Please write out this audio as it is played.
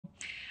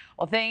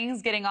Well,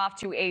 things getting off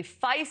to a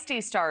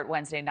feisty start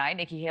Wednesday night.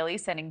 Nikki Haley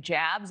sending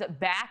jabs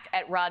back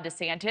at Ron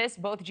DeSantis.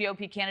 Both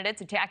GOP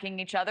candidates attacking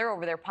each other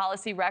over their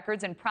policy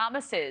records and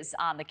promises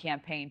on the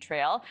campaign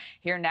trail.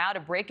 Here now to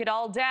break it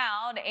all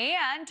down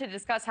and to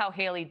discuss how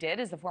Haley did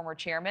is the former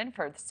chairman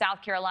for the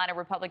South Carolina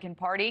Republican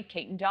Party,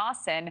 Katon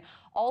Dawson,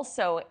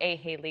 also a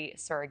Haley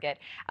surrogate.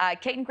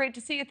 Katon, great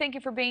to see you. Thank you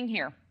for being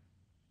here.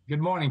 Good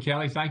morning,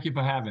 Kelly. Thank you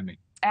for having me.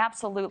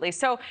 Absolutely.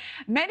 So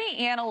many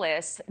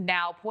analysts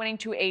now pointing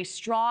to a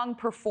strong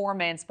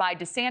performance by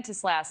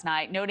DeSantis last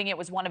night, noting it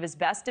was one of his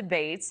best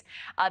debates.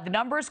 The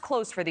numbers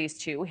close for these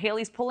two.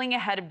 Haley's pulling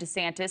ahead of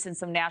DeSantis in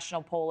some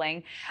national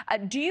polling.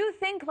 Do you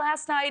think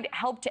last night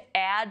helped to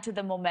add to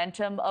the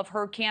momentum of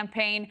her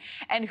campaign?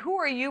 And who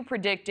are you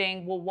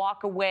predicting will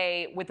walk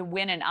away with a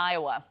win in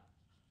Iowa?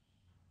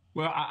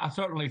 Well, I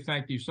certainly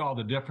think you saw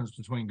the difference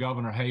between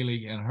Governor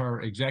Haley and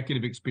her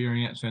executive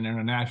experience and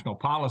international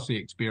policy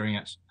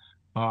experience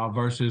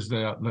versus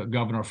the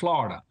governor of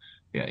Florida.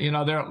 You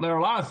know, there are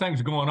a lot of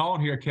things going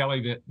on here,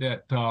 Kelly,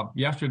 that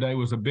yesterday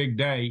was a big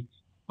day.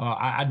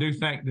 I do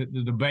think that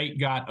the debate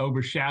got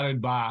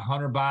overshadowed by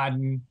Hunter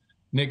Biden,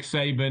 Nick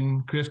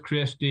Saban, Chris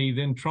Christie,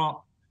 then Trump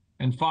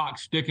and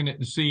Fox sticking it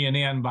to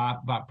CNN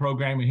by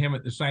programming him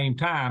at the same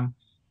time.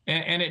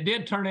 And it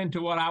did turn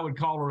into what I would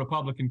call a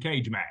Republican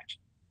cage match.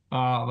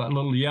 A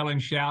little yelling,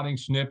 shouting,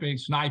 snipping,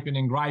 sniping,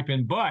 and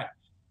griping. But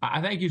I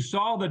think you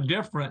saw the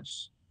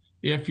difference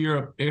if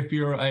you're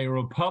a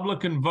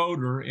Republican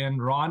voter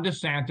in Ron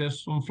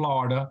DeSantis from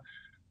Florida,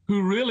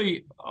 who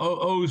really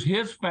owes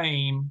his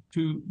fame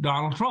to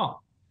Donald Trump.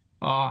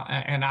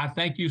 And I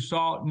think you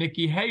saw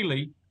Nikki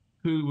Haley,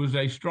 who was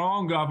a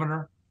strong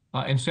governor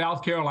in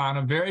South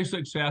Carolina, very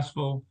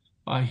successful,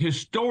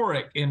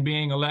 historic in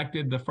being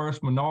elected the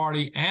first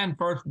minority and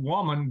first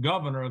woman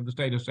governor of the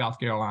state of South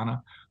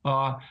Carolina,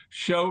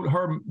 showed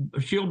her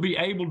she'll be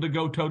able to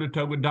go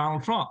toe-to-toe with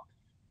Donald Trump.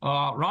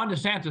 Ron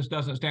DeSantis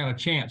doesn't stand a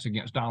chance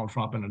against Donald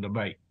Trump in a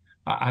debate.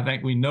 I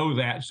think we know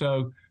that.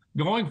 So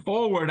going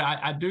forward,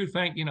 I do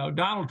think, you know,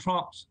 Donald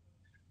Trump's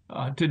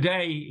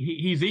today,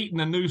 he's eating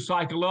the news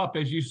cycle up,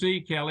 as you see,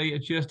 Kelly. It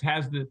just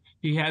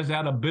he has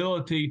that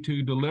ability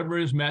to deliver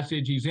his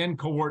message. He's in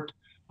court.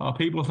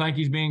 People think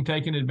he's being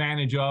taken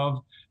advantage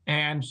of.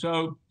 And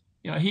so,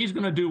 you know, he's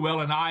going to do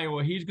well in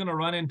Iowa. He's going to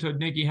run into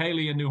Nikki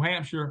Haley in New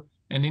Hampshire,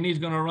 and then he's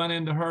going to run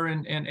into her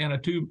in a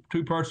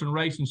two-person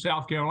race in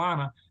South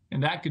Carolina.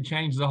 And that could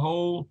change the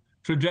whole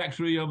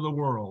trajectory of the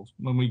world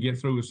when we get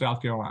through with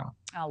South Carolina.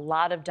 A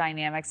lot of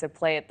dynamics at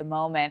play at the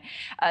moment.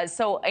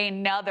 So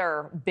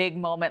another big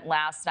moment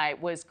last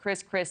night was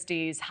Chris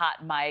Christie's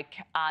hot mic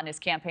on his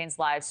campaign's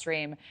live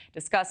stream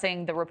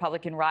discussing the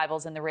Republican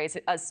rivals in the race,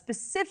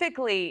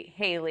 specifically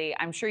Haley.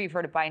 I'm sure you've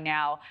heard it by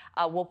now.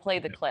 We'll play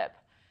the clip.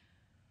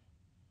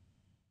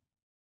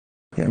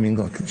 Yeah, I mean,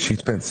 look, she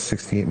spent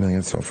 $68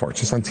 million so far,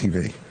 just on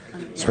TV.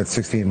 Spent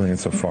 $68 million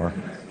so far,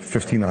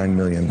 $59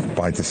 million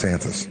by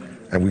DeSantis,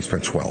 and we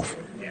spent 12.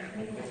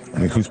 I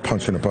mean, who's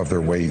punching above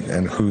their weight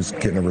and who's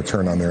getting a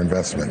return on their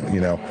investment,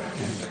 you know?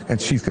 And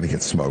she's going to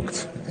get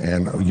smoked,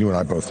 and you and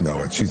I both know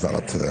it. She's not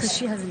up to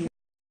this.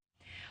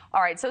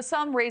 All right, so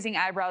some raising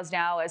eyebrows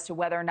now as to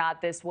whether or not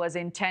this was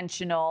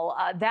intentional.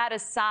 That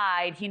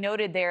aside, he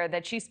noted there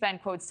that she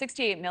spent, quote,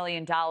 $68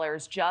 million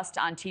just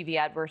on TV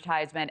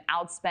advertisement,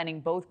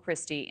 outspending both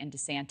Christie and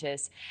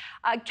DeSantis.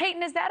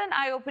 Katon, is that an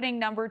eye-opening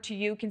number to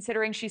you,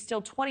 considering she's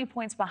still 20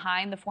 points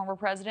behind the former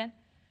president?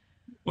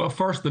 Well,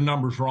 first, the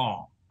number's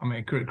wrong. I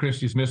mean,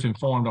 Christie's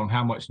misinformed on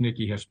how much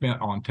Nikki has spent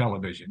on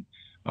television.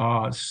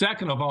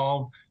 Second of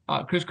all,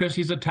 Chris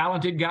Christie's a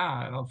talented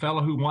guy, a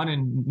fellow who won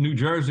in New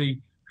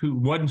Jersey, who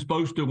wasn't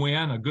supposed to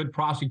win, a good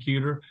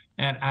prosecutor,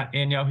 and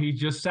you know, he's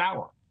just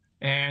sour.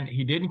 And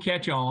he didn't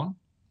catch on.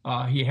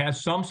 He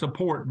has some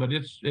support, but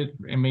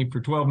I mean,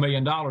 for $12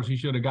 million, he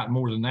should have got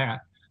more than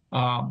that.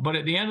 But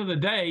at the end of the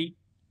day,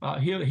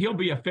 he'll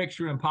be a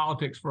fixture in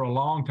politics for a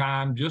long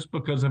time just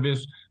because of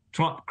his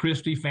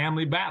Trump-Christie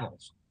family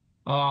battles.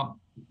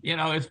 You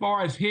know, as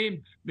far as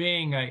him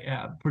being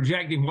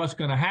projecting what's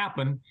going to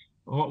happen,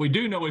 what we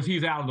do know is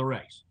he's out of the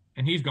race,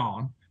 and he's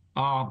gone.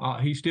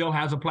 He still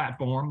has a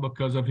platform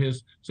because of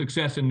his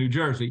success in New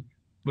Jersey.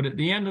 But at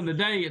the end of the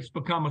day, it's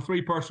become a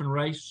three-person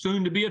race,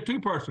 soon to be a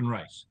two-person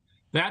race.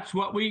 That's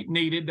what we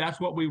needed. That's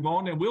what we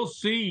want. And we'll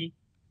see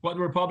what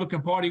the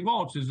Republican Party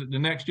wants. Is it the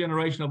next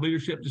generation of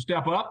leadership to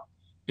step up?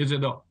 Is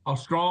it a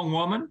strong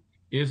woman?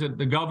 Is it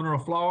the governor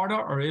of Florida?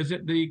 Or is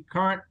it the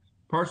current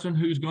person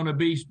who's going to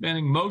be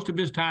spending most of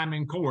his time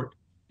in court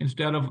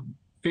instead of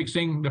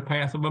fixing the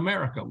path of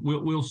America?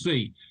 We'll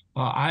see.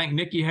 I think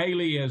Nikki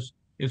Haley is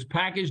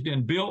packaged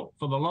and built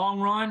for the long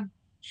run.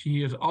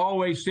 She has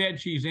always said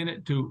she's in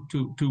it to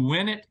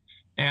win it.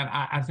 And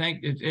I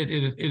think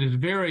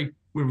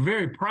we're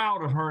very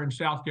proud of her in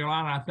South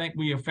Carolina. I think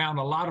we have found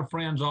a lot of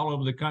friends all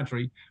over the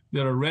country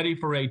that are ready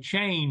for a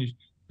change,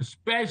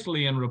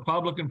 especially in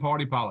Republican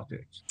Party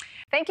politics.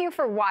 Thank you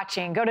for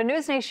watching. Go to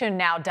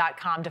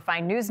newsnationnow.com to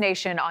find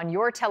NewsNation on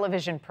your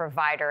television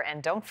provider.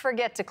 And don't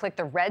forget to click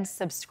the red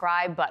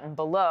subscribe button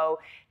below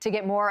to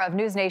get more of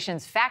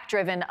NewsNation's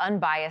fact-driven,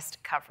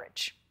 unbiased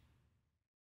coverage.